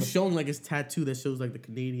 right? He was showing like his tattoo that shows like the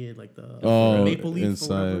Canadian, like the maple leaf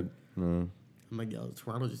inside. I'm like, yo,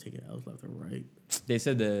 Toronto just taking L's left and right. They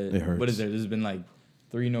said that. It hurts. What is there? There's been like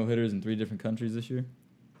 3 no-hitters in 3 different countries this year.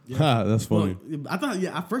 Yeah. Ha, that's funny. Well, I thought,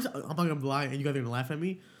 at first, I'm not gonna lie, and you guys are gonna laugh at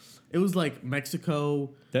me. It was like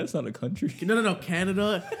Mexico. That's not a country. No,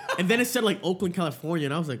 Canada. And then it said like Oakland, California,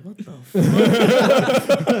 and I was like, what the fuck?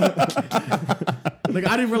 Like,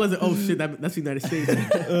 I didn't realize that, oh shit, that's the United States.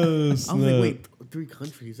 I was like, wait, 3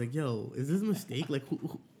 countries. Like, yo, is this a mistake? Like,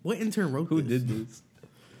 what intern wrote Who this? did this?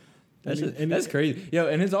 That's crazy. Yo,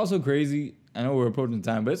 and it's also crazy. I know we're approaching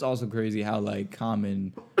time, but it's also crazy how like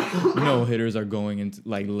common no-hitters are going into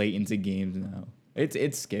like late into games now.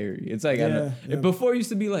 It's scary. It's like before it used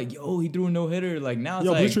to be like, yo, he threw a no-hitter. Like now it's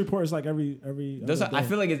like Bleacher Report is like every I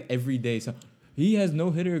feel like it's every day. So he has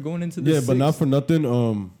no-hitter going into the but not for nothing.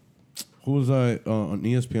 Who was I on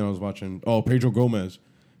ESPN? I was watching. Oh, Pedro Gomez.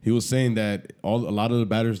 He was saying that a lot of the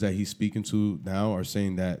batters that he's speaking to now are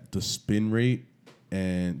saying that the spin rate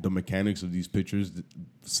and the mechanics of these pitchers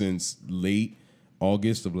since late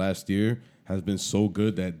August of last year has been so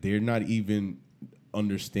good that they're not even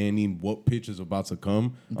understanding what pitch is about to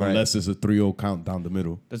come unless it's a 3-0 count down the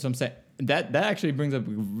middle. That's what I'm saying. That actually brings up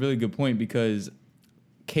a really good point because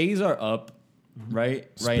Ks are up, right?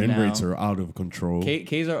 Spin now. rates are out of control.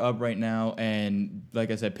 Ks are up right now, and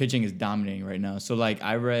like I said, pitching is dominating right now. So like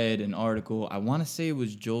I read an article. I want to say it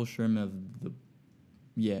was Joel Sherman of the.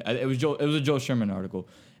 Yeah, it was a Joel Sherman article,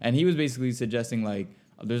 and he was basically suggesting like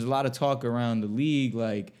there's a lot of talk around the league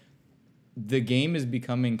like the game is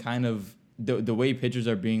becoming kind of the way pitchers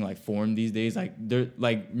are being like formed these days. Like they're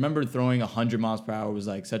like remember throwing 100 miles per hour was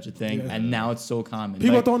like such a thing, and now it's so common.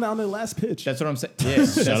 People like, are throwing that on their last pitch. That's what I'm saying. Yeah,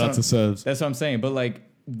 Shout out to Sebs. That's what I'm saying. But like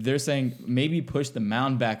they're saying maybe push the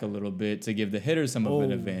mound back a little bit to give the hitter some of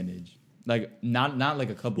an advantage. Like not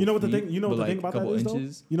like a couple. You know what the feet, thing? You know what the like thing about that is, though?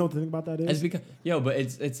 You know what the thing about that is? It's because but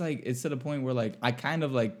it's like it's to the point where like I kind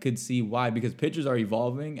of like could see why because pitchers are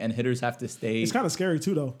evolving and hitters have to stay. It's kind of scary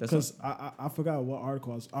too, though, because I forgot what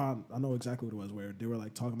article I was on. I know exactly what it was where they were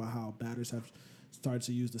like talking about how batters have started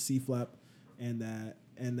to use the C flap, and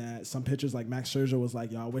that some pitchers like Max Scherzer was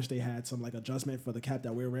like, "Yo, I wish they had some like adjustment for the cap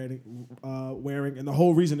that we're wearing," and the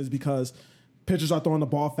whole reason is because pitchers are throwing the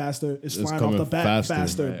ball faster. It's flying off the bat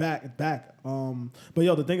faster, right. back. But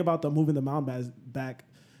yo, the thing about the moving the mound back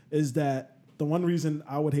is that the one reason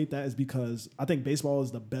I would hate that is because I think baseball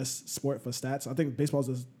is the best sport for stats. I think baseball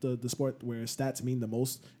is the sport where stats mean the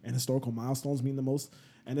most and historical milestones mean the most.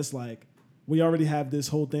 And it's like we already have this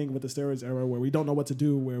whole thing with the steroids era where we don't know what to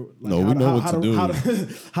do. Where like, we know what to do.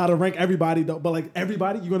 How to rank everybody, though. But like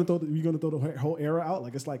everybody, you're gonna throw the whole era out.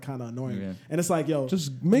 Like it's like kind of annoying. Yeah. And it's like, yo,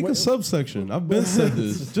 just make a subsection. I've been said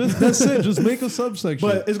this. That's it. Just make a subsection.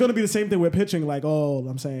 But it's gonna be the same thing with pitching. Like, oh,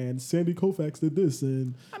 I'm saying Sandy Koufax did this,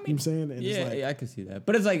 and I mean, you know what I'm saying, and it's like, I can see that.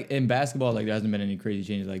 But it's like in basketball, like there hasn't been any crazy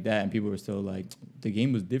changes like that, and people were still like, the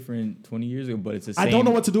game was different 20 years ago. But it's the same. I don't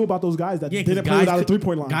know what to do about those guys that didn't play without a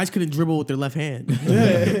 3-point line. Guys couldn't dribble with their left hand. Yeah,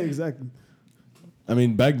 exactly. I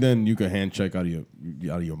mean, back then you could hand check out of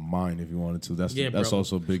your mind if you wanted to. That's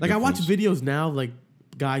also a big. Like difference. I watch videos now, like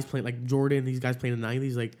guys playing like Jordan, these guys playing in the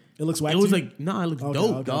 90s. Like it looks wacky. It was like it looks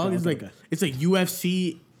dope, dog. It's like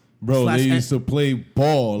UFC Bro, slash they used to play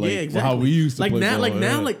ball like how we used to play now, ball.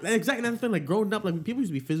 Now, exactly. That's the thing. Like growing up, like people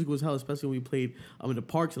used to be physical as hell, especially when we played in the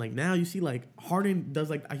parks. And like now, you see like Harden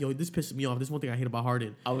does like, yo, this pisses me off. This is one thing I hate about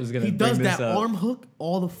Harden. He does that arm hook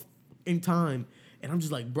all the in time, and I'm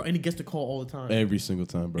just like, bro, and he gets the call all the time. Every single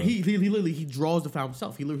time, bro. He literally draws the foul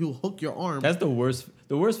himself. He'll hook your arm. That's the worst.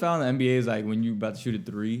 The worst foul in the NBA is like when you about to shoot a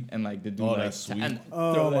 3 and like the dude like that's sweet. and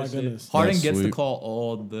Oh, throw my that shit. goodness. Harden That's gets the sweet. call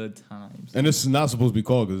all the time. And it's not supposed to be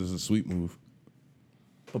called because it's a sweep move.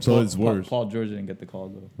 But So it's worse. Paul George didn't get the call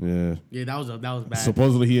though. Yeah. Yeah, that was bad.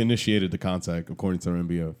 Supposedly he initiated the contact according to the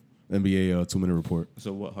NBA 2-minute report.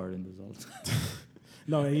 So what Harden does all the time.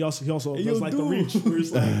 No, and he also does like the reach. Where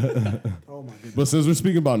it's like, oh my goodness. But since we're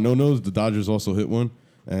speaking about no-nos, the Dodgers also hit one.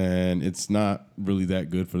 And it's not really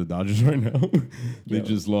that good for the Dodgers right now. They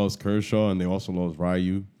just lost Kershaw and they also lost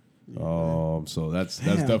Ryu. So that's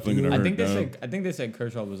definitely gonna hurt. I think they said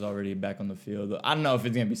Kershaw was already back on the field. I don't know if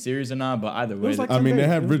it's gonna be serious or not, but either way, was like I mean, they 10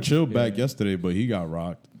 had days. Rich Hill back yesterday, but he got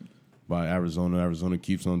rocked by Arizona. Arizona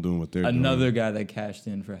keeps on doing what they're doing. another guy that cashed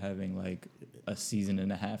in for having like a season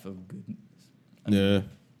and a half of good. Yeah.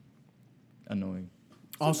 Annoying.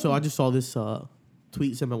 Also, I just saw this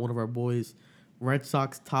tweet sent by one of our boys. Red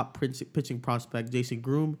Sox top pitching prospect Jason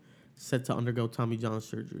Groom set to undergo Tommy John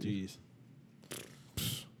surgery. Jeez.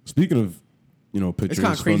 Speaking of, pitchers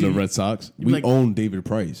kinda from crazy. the Red Sox, You'd we be like- own David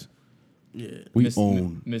Price. Yeah. We Mr.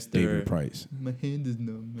 own Mr. David Price. My hand is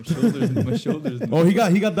numb. My shoulders numb. Oh, he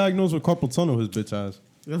got diagnosed with carpal tunnel. His bitch ass.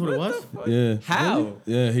 That's what it was? Yeah. How?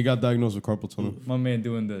 Yeah, he got diagnosed with carpal tunnel. My man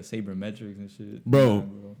doing the sabermetrics and shit. Bro.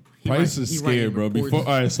 Yeah, Price write- is he scared, writing bro.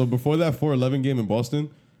 reports. Before that 4-11 game in Boston,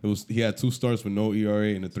 he had 2 starts with no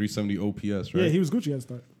ERA and a 370 OPS, right? Yeah, he was Gucci at the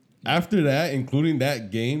start. After that, including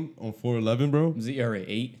that game on 4-11, bro, Was the ERA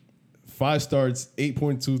 8? 5 starts,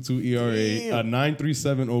 8.22 ERA, a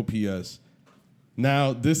 937 OPS.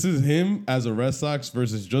 Now, this is him as a Red Sox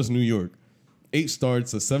versus just New York. 8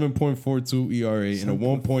 starts, a 7.42 ERA, and a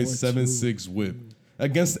 1.76 whip.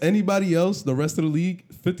 Against anybody else, the rest of the league,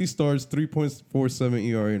 50 starts, 3.47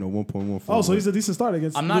 ERA, and a 1.14. Oh, so he's a decent start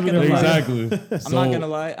against. I'm not gonna lie. Exactly. I'm not gonna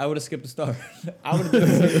lie. I would have skipped the start. I would have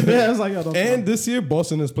been. Yeah, it's like, yo, don't And this year,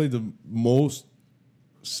 Boston has played the most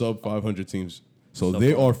sub 500 teams. So Sub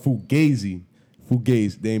they 500. are fugazi.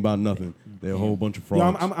 Fugazi. They ain't about nothing. They're a whole bunch of Yo,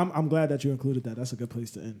 frauds. I'm glad that you included that. That's a good place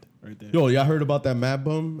to end right there. Yo, y'all heard about that Mad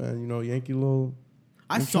Bum and Yankee little?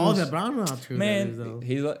 I saw that, but I don't know how true that is, though.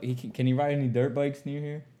 Man, can he ride any dirt bikes near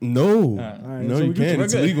here? No, right, no, so you we can't. we're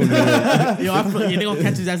It's good. illegal. Now. Yo, I feel, they gonna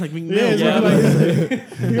catch his ass like Meek Mill. Yeah,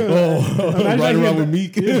 it's Oh, Imagine right him- around with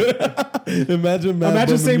Meek. Imagine Mad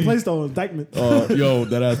Imagine Bum same and place though, indictment. Yo,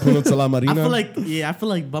 that ass put up to La Marina. I feel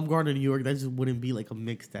like Bumgarner, New York, that just wouldn't be like a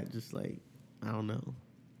mix that just like, I don't know.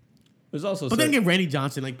 There's also But then again, Randy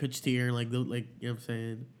Johnson like pitched here and like, you know what I'm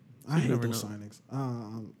saying? I hate never those know. signings.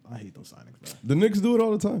 I hate those signings, bro. The Knicks do it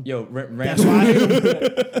all the time. yo That's why I hate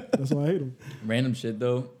them. That's why I hate them. random shit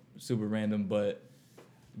though, super random. But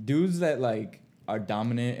dudes that like are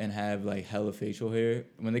dominant and have like hella facial hair,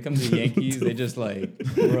 when they come to the Yankees, they just like,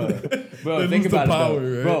 bro, They think lose the about power,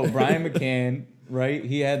 it, though. right? Bro. Brian McCann, right?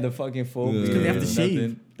 He had the fucking full Yeah. beard. Because they have to and shave.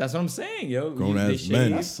 nothing. That's what I'm saying, yo. Grown They ass shave.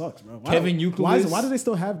 men. That sucks, bro. Why, Kevin Youkilis. Why do they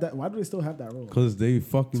still have that? Why do they still have that role? Because they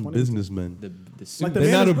fucking 20. businessmen. The suit. Like the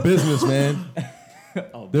They're man not is- a businessman.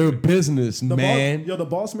 Oh, They're a businessman. The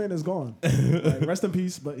boss man is gone. Like, rest in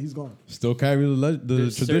peace, but he's gone. Still carry the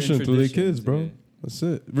There's tradition certain through their traditions, kids, bro. yeah. That's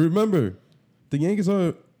it. Remember, the Yankees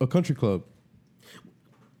are a country club.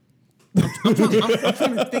 I'm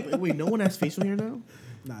trying to think. Wait, no one has facial hair now?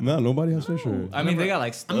 Nah, nobody has facial hair. I mean, they got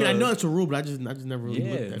like. I mean, I know studs. it's a rule, but I just never really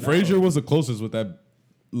Yeah. looked at it. Frazier was the closest with that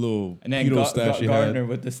little And then pedo stash he Gardner had.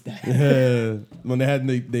 with the stash. Yeah, when they had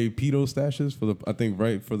they pedo stashes for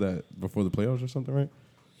before the playoffs or something, right?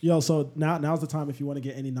 Yo, so now's the time if you want to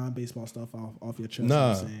get any non-baseball stuff off your chest. You know Nah.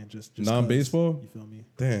 what I'm saying? Just Non-baseball? 'cause, You feel me?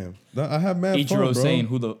 Damn, I have mad fun, Ichiro bro. saying,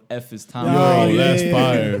 "Who the f is Tom?" Yo, Brady?" that's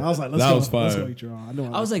fire. I was like, let's That go. was fire. Let's go, Ichiro. I know.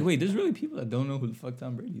 I was like, wait, there's really people that don't know who the fuck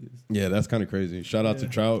Tom Brady is. Yeah, that's kind of crazy. Shout out to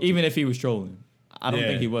Trout. Even if he was trolling, I don't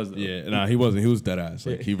think he was. Though. Yeah, nah, he wasn't. He was dead ass.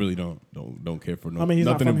 Like he really don't care for no. I mean, he's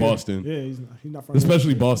nothing not in from Boston, Here. Yeah, he's not from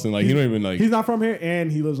especially here. Boston. Like he don't even like He's not from here,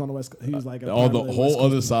 and he lives on the west. He's like all the primarily whole West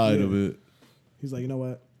other Coast side dude. of it. He's like, you know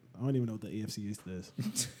what? I don't even know what the AFC East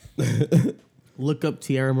is. Look up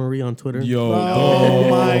Tierra Marie on Twitter. Yo, Oh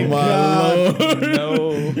my God. Lord.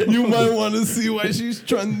 No. You might want to see why she's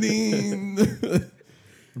trending.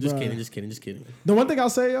 Just Bruh. kidding. The one thing I'll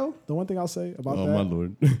say, about Oh that. my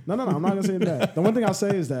Lord. No, I'm not gonna say that. The one thing I'll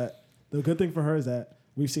say is that the good thing for her is that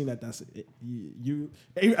we've seen that that's it.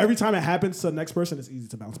 Every time it happens to the next person, it's easy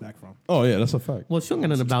to bounce back from. Oh yeah, that's a fact. Well, she don't get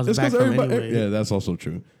nothing to bounce It's back because from everybody. anyway. Yeah, that's also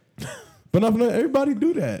true. But not everybody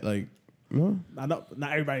do that. Like, you know? I know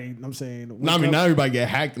not everybody. I'm saying. No, I mean, not everybody get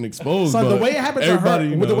hacked and exposed. So but the way it happened to her,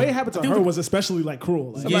 you know. the way it happened to her was especially like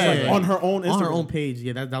cruel. Like, like on her own Instagram. On her own page.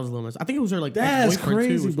 Yeah, that was a little mess. I think it was her like That's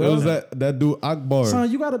crazy, too, bro. It was that dude Akbar. Son,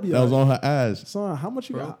 you gotta be. That was on her ass. Son, how much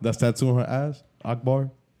you got? That's tattoo on her ass. Akbar.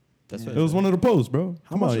 That's It was one of the posts, bro.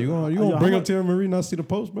 Come on, you gonna bring up Tierra Marie not see the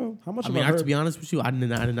post, bro? How much? I mean, to be honest with you, I did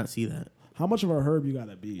not see that. How much of a herb you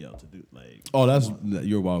gotta be, yo, to do like? Oh,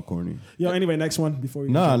 you're wild, corny. Yo, anyway, next one before we.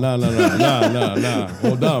 Nah.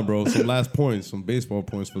 Hold on, bro. Some last points, some baseball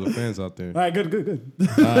points for the fans out there. All right, good.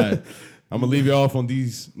 All right, I'm gonna leave you off on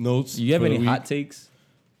these notes. You have for the any week. hot takes?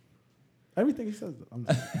 Everything he says.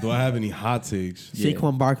 Do I have any hot takes?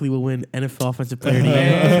 Saquon Barkley will win NFL Offensive Player of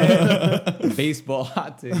the Year. Baseball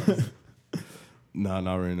hot takes. Nah,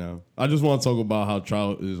 not right now. I just want to talk about how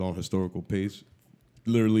Trout is on historical pace.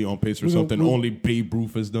 Literally on pace for something only Babe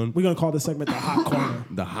Ruth has done. We're gonna call this segment the hot corner.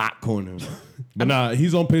 The hot corner. But nah,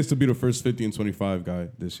 he's on pace to be the first 50 and 25 guy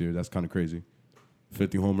this year. That's kind of crazy.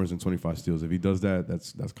 50 homers and 25 steals. If he does that,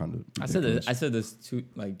 that's kind of ridiculous. I said this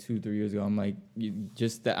 2-3 years ago. I'm like,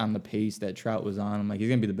 just that on the pace that Trout was on. I'm like, he's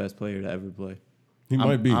gonna be the best player to ever play. He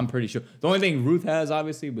might be. I'm pretty sure. The only thing Ruth has,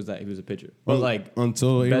 obviously, was that he was a pitcher. But like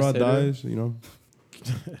until A-Rod best hitter. dies, you know,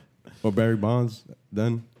 or Barry Bonds,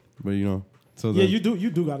 then. But you know, so Yeah, you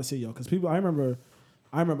do gotta see, yo, because people. I remember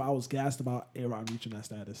I was gassed about A-Rod reaching that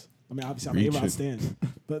status. I mean, obviously, I'm an A-Rod stan,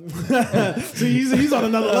 but see, he's on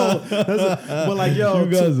another level. But like, yo, you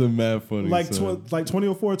guys are mad funny. like son. like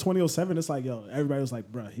 2004, 2007. It's like, yo, everybody was like,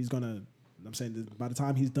 bruh, he's gonna. I'm saying that by the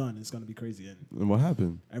time he's done, it's gonna be crazy and And what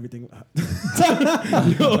happened? everything. Yo,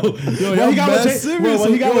 Well, he got with serious.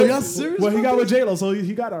 well, he got Yo, with y'all serious? Well, he about got with this? J-Lo, so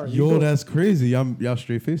he got our. Yo, that's crazy. Y'all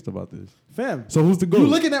straight faced about this. fam. So who's the GOAT? You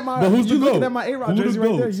looking at my? But who's you the looking GOAT? at my A-Rod Who the jersey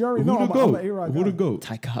right there? GOAT? You already Who know the I'm GOAT? an A-Rod Who the guy. GOAT?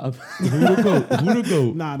 Ty Cobb. Who the GOAT? Who the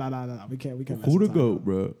GOAT? Nah. We can't. Who the GOAT,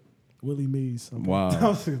 bro? Willie Mays. I'm Wow.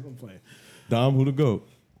 I'm playing. Dom, who the GOAT?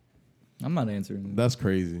 I'm not answering. That's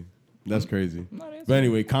crazy. That's crazy. I'm not answering. But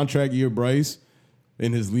anyway, contract year Bryce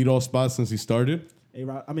in his leadoff spot since he started,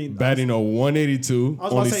 A-Rod. I mean, batting a 182, I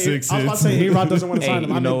was only about to say, 6 I was about to hits, say A-Rod doesn't want to Hey, sign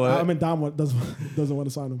him. you know what? I mean, Dom doesn't want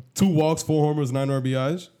to sign him. 2 walks, 4 homers, 9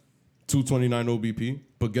 RBIs, 229 OBP.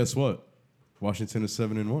 But guess what? Washington is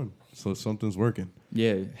 7-1, so something's working.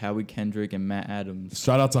 Yeah, Howie Kendrick and Matt Adams.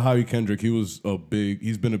 Shout out to Howie Kendrick. He's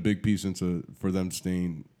been a big piece for them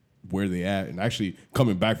staying where they at and actually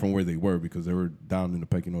coming back from where they were because they were down in the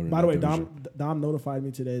pecking order. By the way, in that division. Dom notified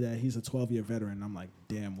me today that he's a 12-year veteran. I'm like,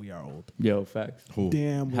 damn, we are old. Yo, facts. Who?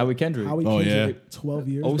 Damn. Howie Kendrick. Howie Oh, Kendrick, 12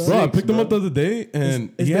 years, Oh, bro. Bro, I Six, picked him bro. up the other day,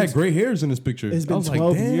 and It's he been- had gray hairs in his picture. It's been I was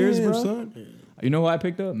 12 like, damn, years, bro. son. You know who I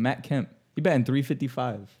picked up? Matt Kemp. He batting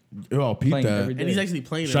 355. Yo, I'll peep Playing every that. day. And he's actually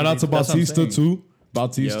playing. Shout out to That's what I'm Bautista, saying. too.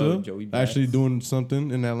 Bautista, Yo, Joey Bats. actually doing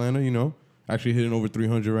something in Atlanta, you know. Actually hitting over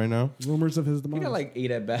 300 right now. Rumors of his He demise. got like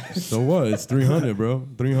 8 at bats. So what? It's 300, bro.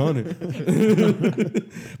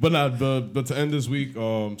 300. But to end this week,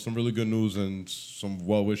 some really good news and some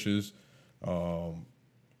well wishes.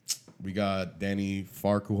 We got Danny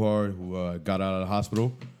Farquhar, who got out of the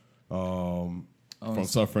hospital from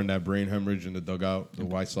suffering that brain hemorrhage in the dugout, the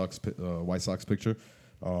White Sox picture.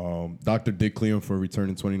 Dr. Dick cleared him for return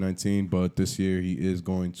in 2019, but this year he is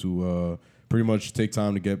going to pretty much take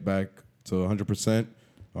time to get back to 100%.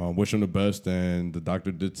 Wish him the best, and the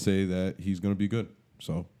doctor did say that he's going to be good.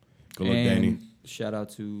 So, good luck, Danny. Shout out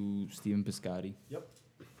to Steven Piscotty.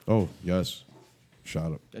 Oh, yes.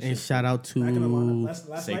 Shout out. And shout out Back in the lineup.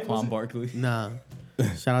 to Last night, was Saquon it? Barkley. nah.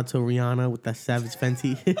 Shout out to Rihanna with that Savage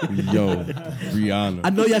Fenty. Yo, Rihanna. I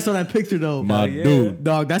know y'all saw that picture though. My dude.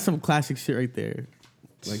 Dog, that's some classic shit right there.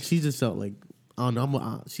 Like she just felt like I don't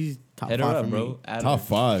know. She's top Head her 5 up, for bro. me. Adam. Top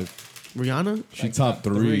 5. Rihanna? She Like top top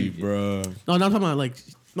 3, three. bruh. No, I'm talking about like.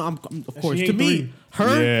 No, I'm of course ain't to me. three.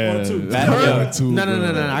 Her. Yeah. Or 2. that's Better- number 2, No.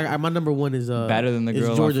 bruh. My number 1 is Better than the is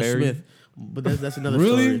girl on Georgia Ferry? Smith. But that's another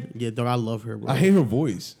Really? story. Yeah, dog, I love her, bro. I hate her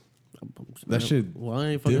voice. That shit. Well, I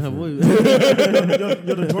ain't fucking her voice. Yo,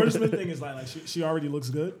 the Jordan Smith thing is like she already looks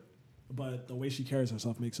good, but the way she carries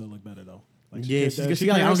herself makes her look better though. Like Yeah, she she carries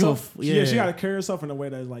gotta- I don't give a herself- f- yeah. she gotta carry herself in a way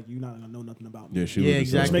that is like you're not gonna know nothing about me. Yeah, she Yeah, looks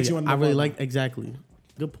exactly. makes you wanna I know really more. like exactly.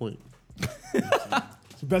 Good point.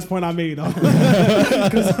 It's the best point I made. Though. All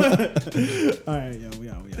right, yo, we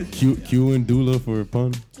out. Q and Dula for a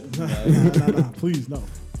pun. Nah, please no.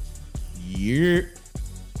 Yeah.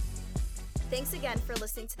 Thanks again for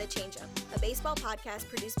listening to The Changeup, a baseball podcast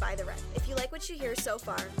produced by The Red. If you like what you hear so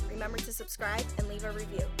far, remember to subscribe and leave a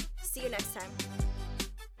review. See you next time.